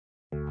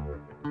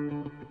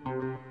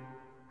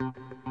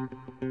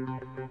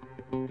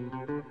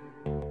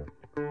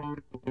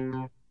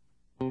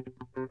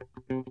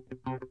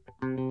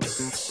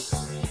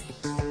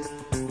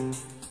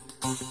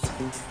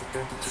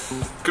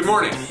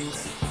morning.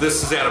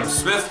 This is Adam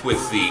Smith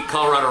with the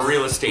Colorado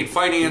Real Estate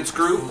Finance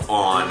Group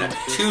on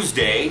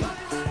Tuesday,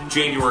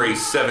 January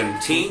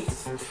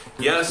 17th.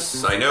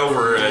 Yes, I know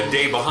we're a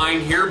day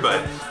behind here,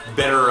 but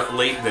better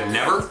late than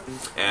never.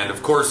 And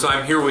of course,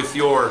 I'm here with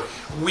your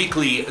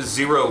weekly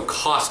zero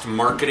cost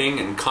marketing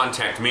and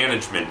contact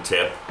management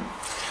tip.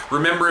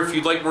 Remember, if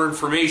you'd like more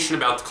information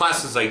about the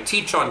classes I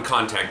teach on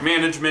contact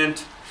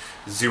management,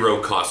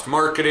 zero cost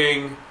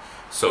marketing,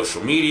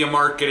 social media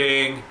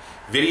marketing,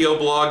 video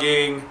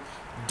blogging,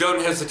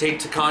 don't hesitate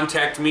to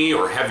contact me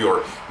or have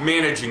your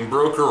managing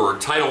broker or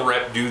title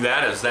rep do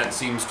that, as that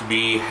seems to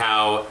be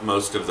how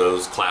most of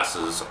those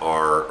classes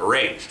are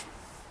arranged.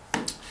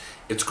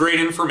 It's great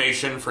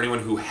information for anyone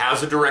who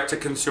has a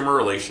direct-to-consumer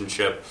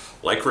relationship,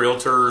 like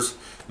realtors,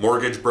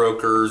 mortgage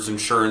brokers,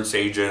 insurance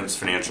agents,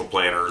 financial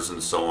planners,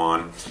 and so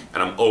on.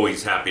 And I'm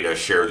always happy to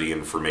share the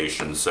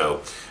information,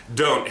 so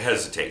don't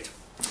hesitate.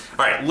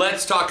 All right,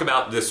 let's talk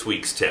about this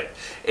week's tip.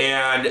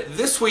 And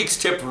this week's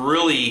tip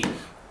really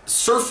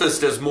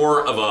surfaced as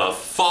more of a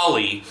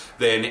folly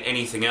than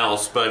anything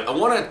else, but I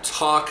want to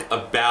talk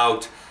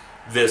about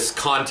this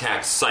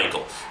contact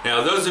cycle.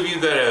 Now, those of you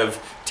that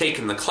have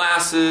taken the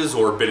classes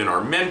or been in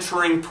our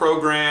mentoring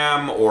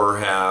program or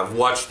have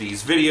watched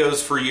these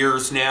videos for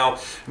years now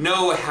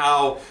know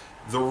how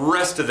the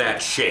rest of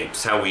that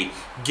shapes, how we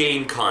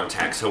gain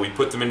contacts, how we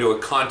put them into a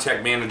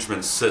contact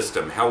management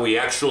system, how we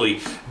actually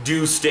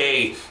do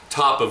stay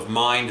top of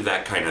mind,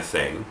 that kind of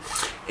thing.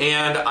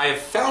 And I have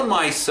found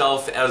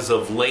myself as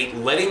of late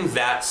letting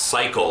that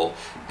cycle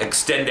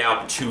extend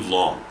out too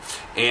long.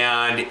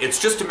 And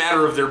it's just a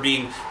matter of there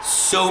being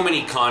so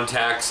many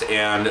contacts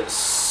and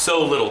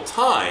so little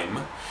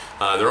time.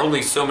 There are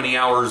only so many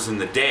hours in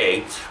the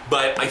day,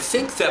 but I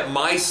think that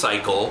my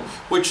cycle,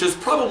 which is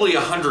probably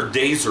 100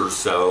 days or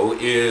so,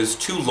 is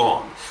too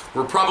long.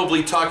 We're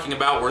probably talking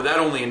about where that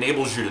only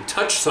enables you to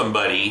touch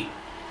somebody,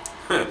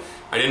 I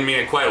didn't mean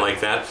it quite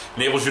like that,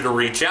 enables you to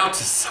reach out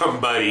to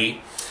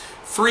somebody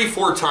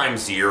 3-4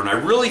 times a year, and I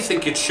really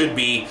think it should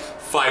be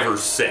 5 or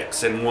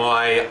 6. And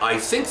why I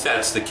think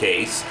that's the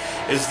case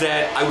is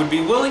that I would be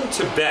willing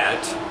to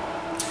bet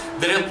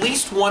that at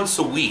least once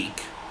a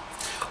week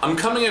I'm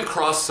coming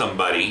across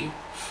somebody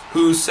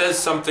who says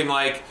something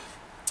like,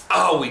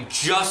 oh, we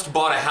just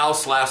bought a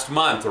house last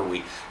month, or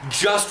we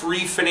just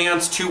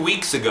refinanced 2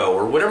 weeks ago,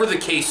 or whatever the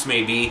case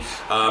may be.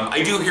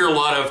 I do hear a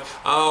lot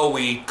of, oh,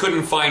 we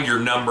couldn't find your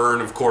number,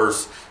 and of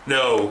course,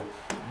 no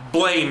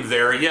blame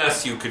there.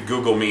 Yes, you could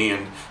Google me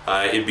and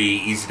it'd be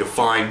easy to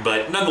find,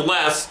 but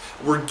nonetheless,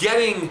 we're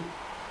getting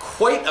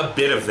quite a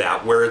bit of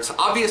that where it's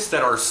obvious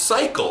that our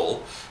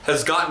cycle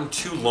has gotten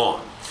too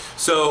long.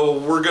 So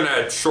we're going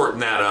to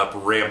shorten that up,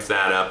 ramp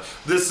that up.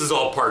 This is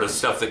all part of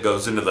stuff that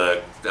goes into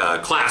the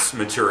class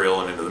material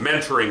and into the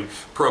mentoring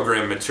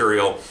program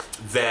material,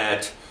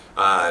 that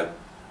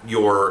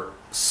your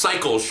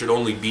cycle should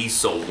only be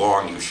so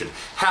long. You should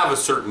have a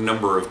certain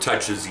number of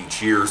touches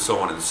each year, so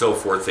on and so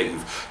forth, that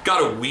you've got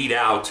to weed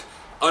out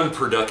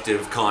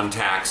unproductive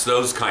contacts,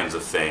 those kinds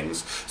of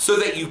things, so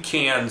that you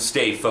can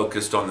stay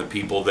focused on the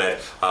people that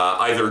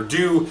either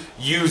do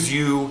use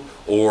you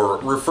or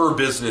refer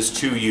business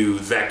to you,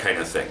 that kind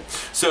of thing.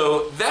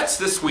 So that's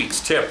this week's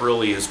tip,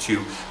 really, is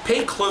to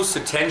pay close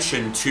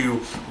attention to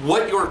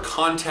what your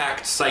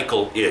contact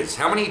cycle is.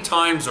 How many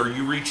times are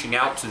you reaching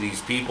out to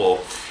these people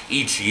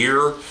each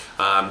year?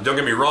 Don't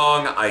get me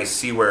wrong, I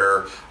see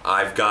where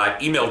I've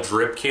got email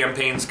drip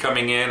campaigns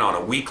coming in on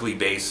a weekly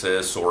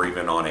basis or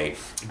even on a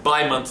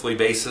bi-monthly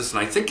basis, and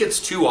I think it's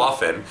too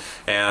often.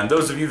 And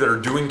those of you that are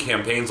doing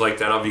campaigns like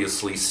that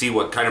obviously see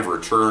what kind of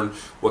return,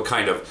 what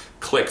kind of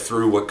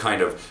click-through, what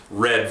kind of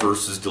read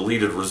versus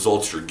deleted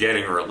results you're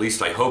getting, or at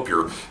least I hope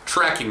you're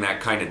tracking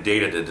that kind of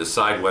data to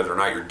decide whether or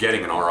not you're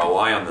getting an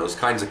ROI on those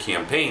kinds of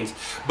campaigns.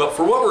 But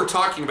for what we're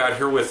talking about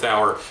here with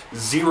our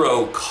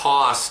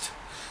zero-cost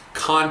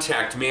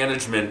contact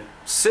management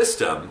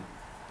system,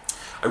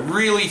 I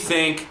really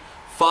think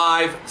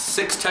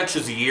 5-6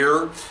 touches a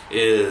year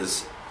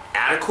is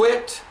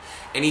adequate.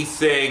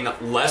 Anything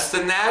less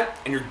than that,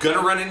 and you're going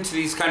to run into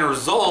these kind of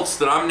results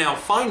that I'm now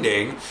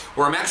finding,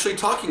 where I'm actually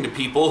talking to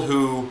people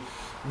who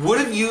would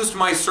have used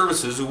my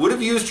services, who would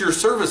have used your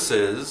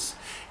services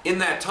in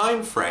that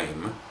time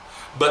frame,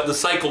 but the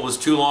cycle was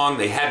too long,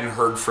 they hadn't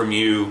heard from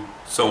you,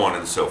 so on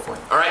and so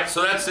forth. All right,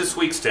 so that's this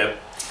week's tip.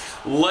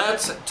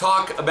 Let's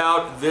talk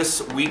about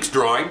this week's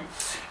drawing.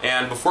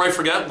 And before I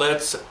forget,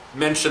 let's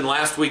mention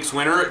last week's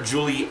winner,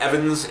 Julie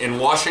Evans in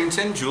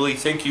Washington. Julie,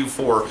 thank you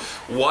for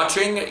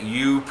watching.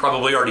 You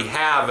probably already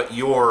have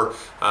your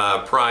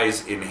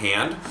prize in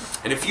hand.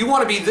 And if you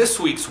want to be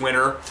this week's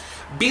winner,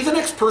 be the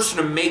next person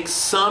to make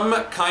some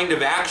kind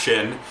of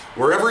action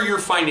wherever you're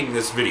finding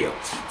this video.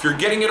 If you're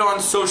getting it on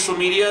social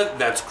media,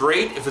 that's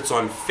great. If it's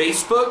on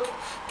Facebook,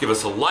 give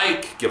us a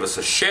like, give us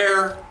a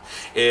share.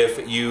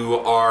 If you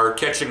are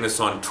catching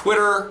this on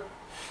Twitter,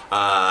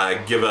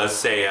 give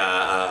us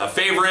a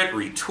favorite,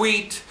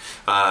 retweet.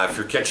 If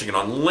you're catching it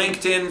on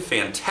LinkedIn,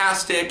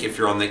 fantastic. If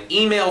you're on the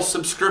email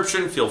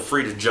subscription, feel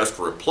free to just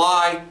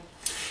reply.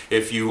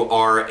 If you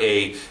are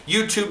a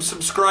YouTube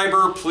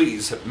subscriber,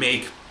 please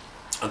make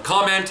a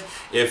comment.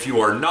 If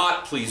you are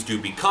not, please do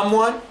become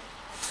one.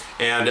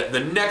 And the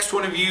next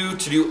one of you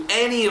to do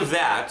any of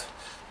that,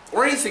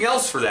 or anything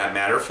else for that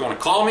matter, if you want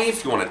to call me,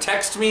 if you want to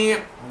text me,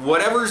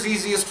 whatever's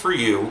easiest for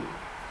you.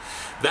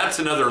 That's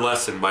another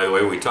lesson, by the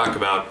way. We talk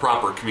about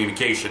proper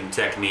communication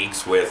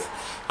techniques with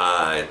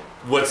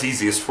what's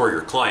easiest for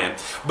your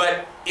client.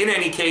 But in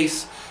any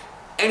case,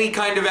 any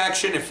kind of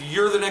action, if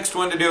you're the next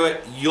one to do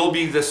it, you'll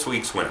be this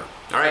week's winner.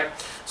 All right?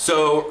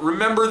 So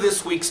remember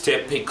this week's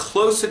tip. Pay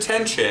close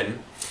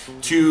attention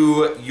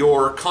to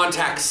your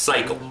contact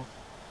cycle.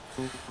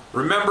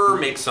 Remember,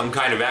 make some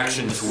kind of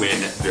action to win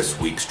this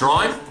week's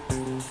drawing.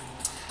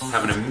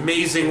 Have an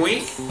amazing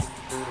week,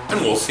 and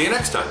we'll see you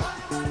next time.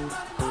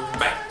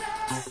 Bye.